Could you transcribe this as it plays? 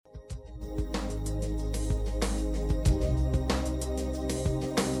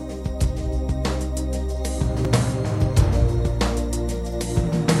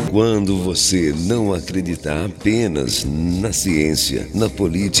quando você não acreditar apenas na ciência, na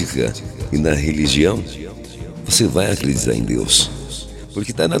política e na religião, você vai acreditar em Deus,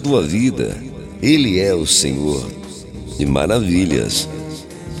 porque está na tua vida. Ele é o Senhor de maravilhas,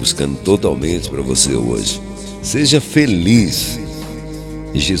 buscando totalmente para você hoje. Seja feliz.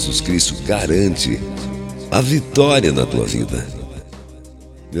 Jesus Cristo garante a vitória na tua vida.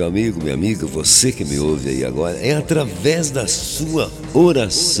 Meu amigo, minha amiga, você que me ouve aí agora, é através da sua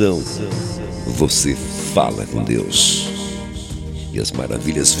oração você fala com Deus e as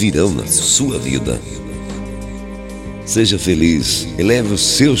maravilhas virão na sua vida. Seja feliz, eleve os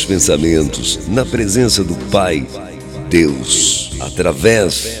seus pensamentos na presença do Pai, Deus,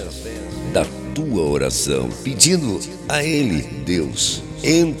 através da tua oração, pedindo a Ele: Deus,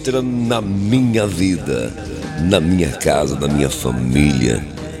 entra na minha vida, na minha casa, na minha família.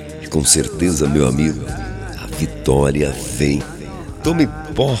 E com certeza, meu amigo, a vitória vem. Tome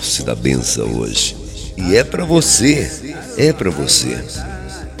posse da bênção hoje. E é para você, é para você.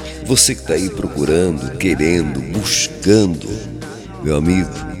 Você que está aí procurando, querendo, buscando, meu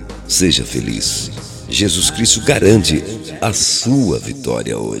amigo, seja feliz. Jesus Cristo garante a sua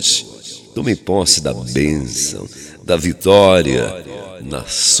vitória hoje. Tome posse da bênção, da vitória na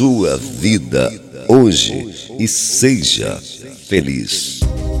sua vida hoje e seja feliz.